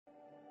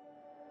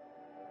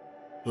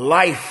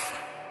Life.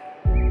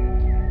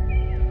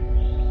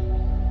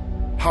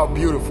 How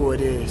beautiful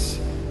it is.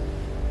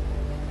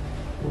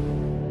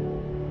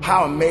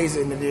 How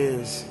amazing it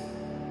is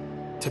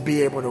to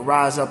be able to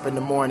rise up in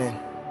the morning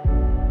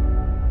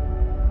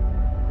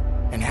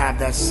and have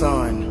that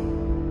sun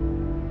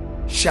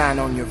shine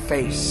on your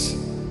face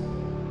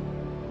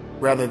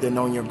rather than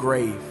on your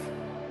grave.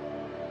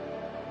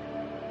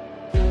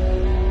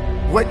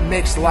 What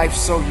makes life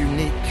so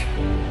unique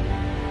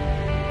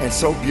and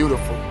so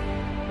beautiful?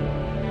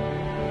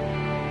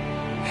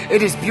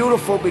 It is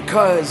beautiful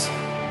because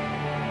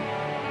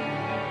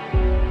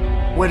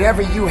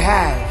whatever you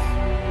have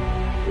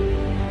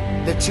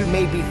that you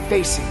may be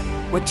facing,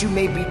 what you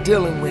may be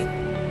dealing with,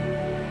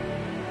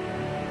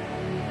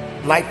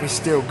 life is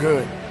still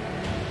good.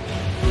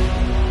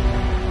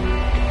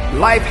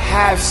 Life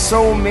has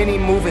so many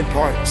moving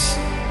parts,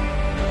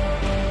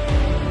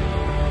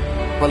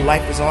 but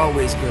life is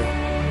always good.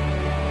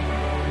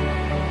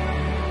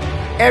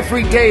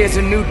 Every day is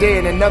a new day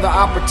and another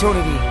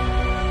opportunity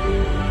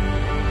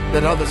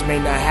that others may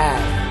not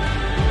have.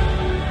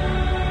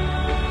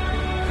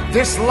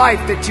 This life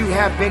that you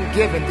have been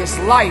given, this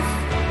life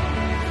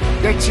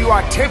that you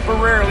are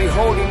temporarily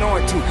holding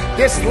on to,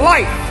 this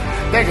life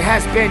that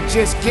has been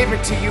just given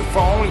to you for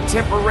only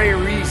temporary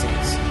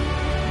reasons,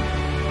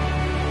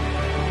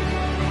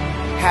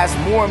 has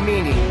more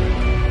meaning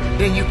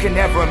than you can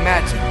ever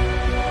imagine.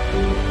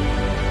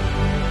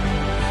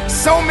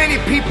 So many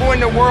people in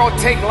the world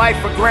take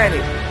life for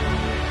granted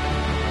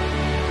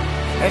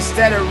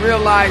instead of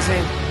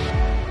realizing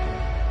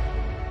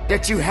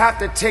that you have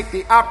to take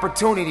the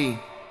opportunity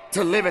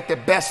to live it the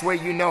best way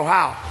you know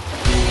how.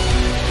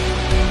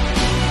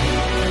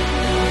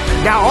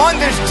 Now on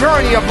this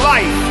journey of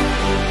life,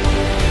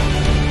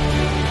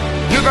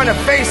 you're gonna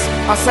face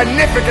a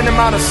significant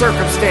amount of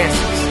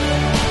circumstances,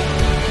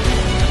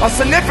 a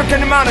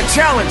significant amount of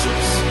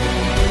challenges.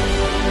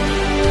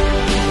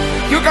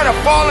 You're gonna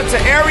fall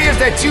into areas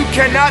that you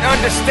cannot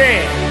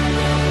understand,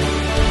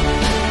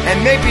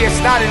 and maybe it's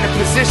not in a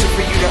position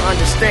for you to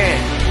understand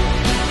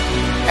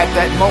at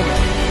that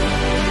moment.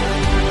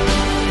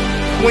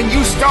 When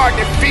you start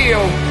to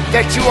feel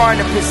that you are in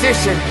a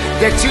position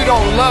that you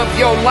don't love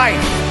your life,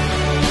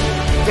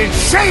 then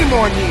shame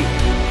on you,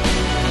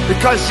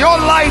 because your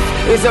life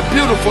is a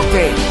beautiful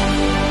thing,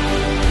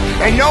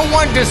 and no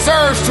one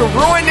deserves to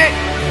ruin it.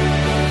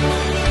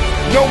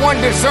 No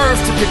one deserves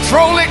to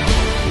control it.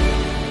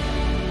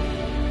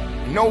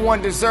 No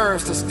one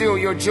deserves to steal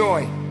your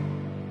joy.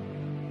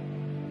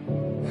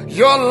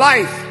 Your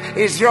life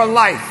is your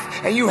life,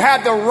 and you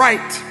have the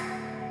right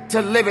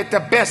to live it the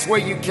best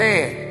way you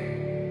can.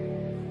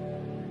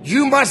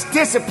 You must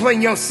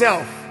discipline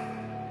yourself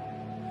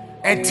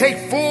and take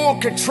full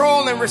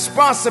control and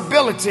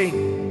responsibility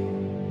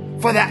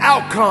for the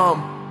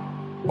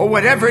outcome or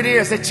whatever it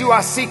is that you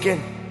are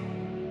seeking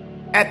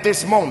at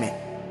this moment.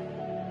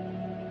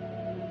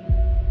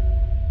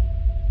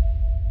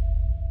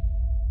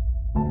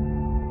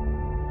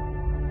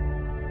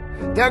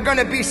 There are going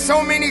to be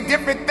so many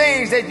different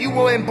things that you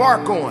will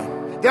embark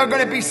on. There are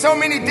going to be so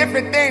many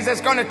different things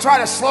that's going to try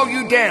to slow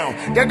you down.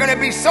 There are going to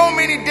be so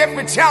many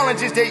different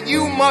challenges that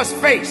you must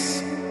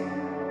face.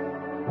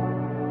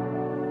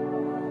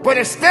 But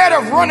instead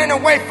of running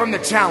away from the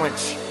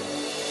challenge,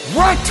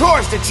 run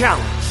towards the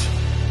challenge.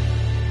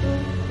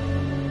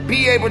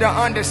 Be able to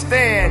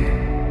understand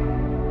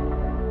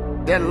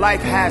that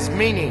life has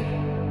meaning.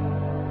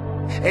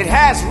 It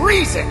has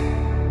reason.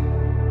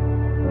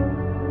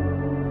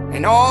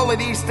 And all of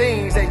these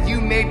things that you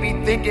may be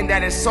thinking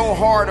that is so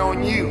hard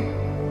on you,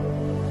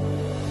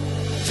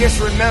 just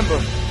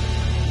remember,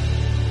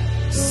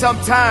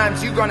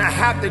 sometimes you're gonna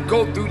have to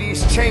go through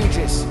these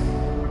changes,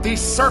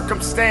 these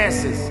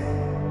circumstances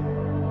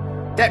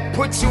that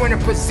puts you in a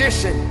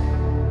position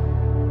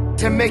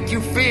to make you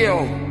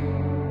feel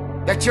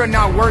that you're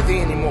not worthy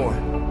anymore.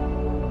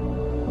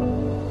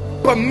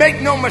 But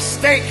make no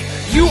mistake,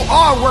 you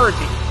are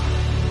worthy.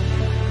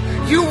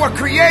 You were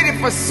created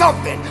for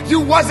something. You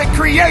wasn't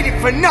created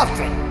for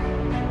nothing.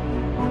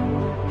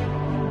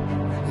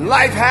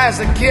 Life has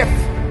a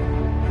gift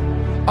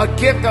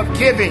of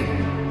giving,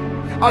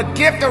 a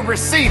gift of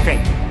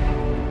receiving.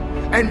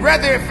 And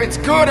whether if it's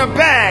good or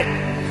bad,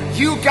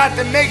 you got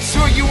to make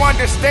sure you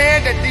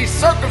understand that these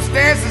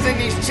circumstances and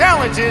these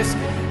challenges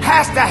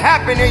has to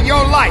happen in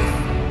your life.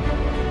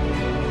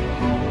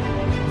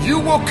 You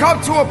will come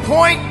to a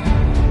point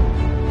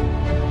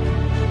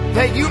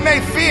that you may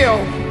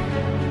feel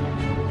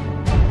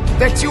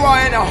that you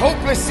are in a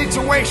hopeless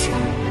situation.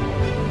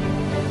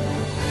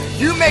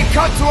 You may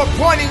come to a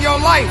point in your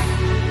life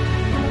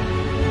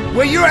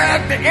where you're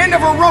at the end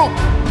of a rope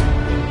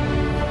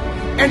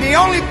and the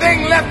only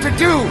thing left to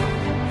do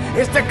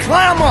is to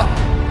climb up,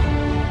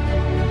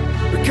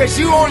 because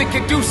you only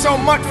can do so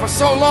much for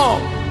so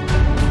long.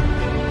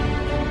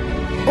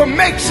 But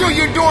make sure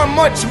you're doing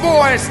much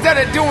more instead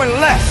of doing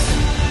less.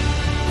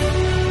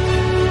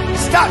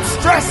 Stop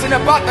stressing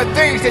about the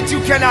things that you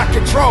cannot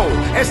control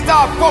and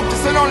start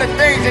focusing on the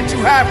things that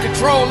you have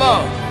control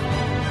of.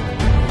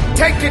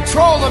 Take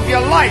control of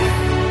your life.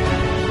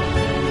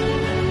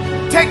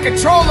 Take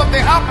control of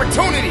the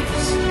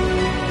opportunities.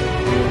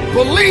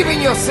 Believe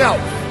in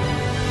yourself.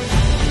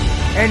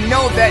 And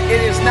know that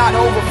it is not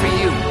over for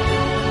you.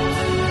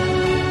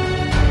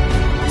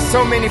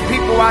 So many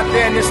people out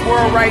there in this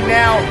world right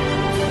now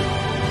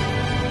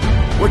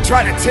will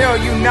try to tell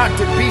you not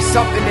to be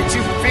something that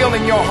you feel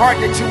in your heart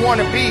that you want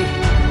to be.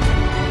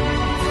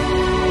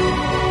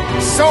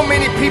 So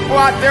many people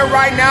out there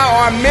right now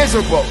are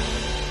miserable,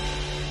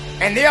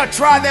 and they'll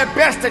try their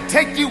best to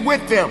take you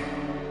with them.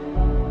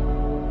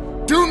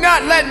 Do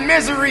not let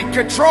misery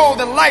control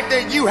the life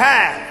that you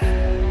have.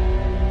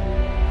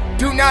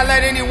 Do not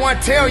let anyone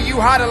tell you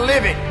how to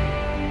live it.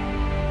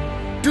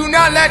 Do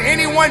not let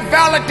anyone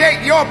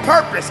validate your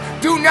purpose.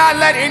 Do not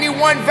let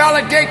anyone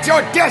validate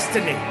your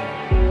destiny.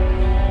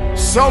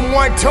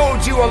 Someone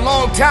told you a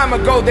long time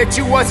ago that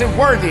you wasn't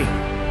worthy.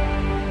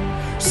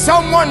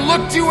 Someone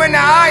looked you in the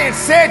eye and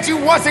said you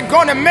wasn't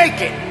going to make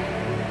it.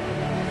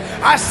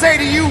 I say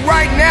to you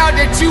right now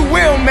that you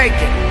will make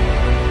it.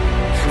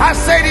 I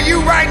say to you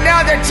right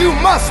now that you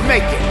must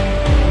make it.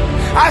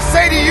 I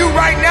say to you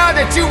right now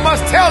that you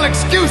must tell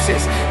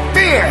excuses,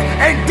 fear,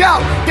 and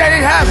doubt that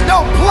it has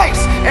no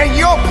place in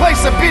your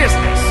place of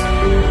business.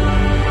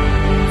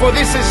 For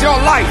this is your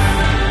life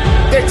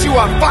that you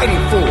are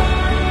fighting for.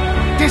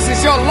 This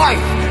is your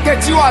life that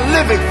you are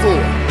living for.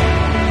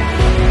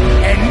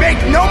 And make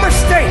no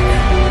mistake,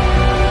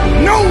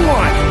 no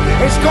one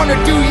is going to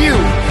do you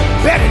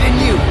better than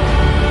you.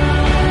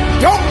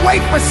 Don't wait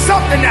for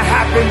something to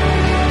happen.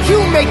 You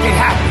make it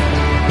happen.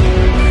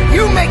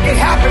 You make it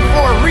happen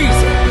for a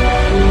reason.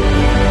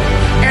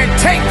 And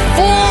take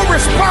full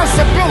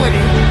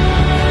responsibility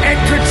and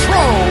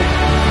control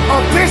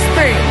of this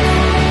thing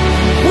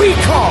we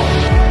call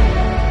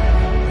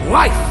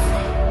life.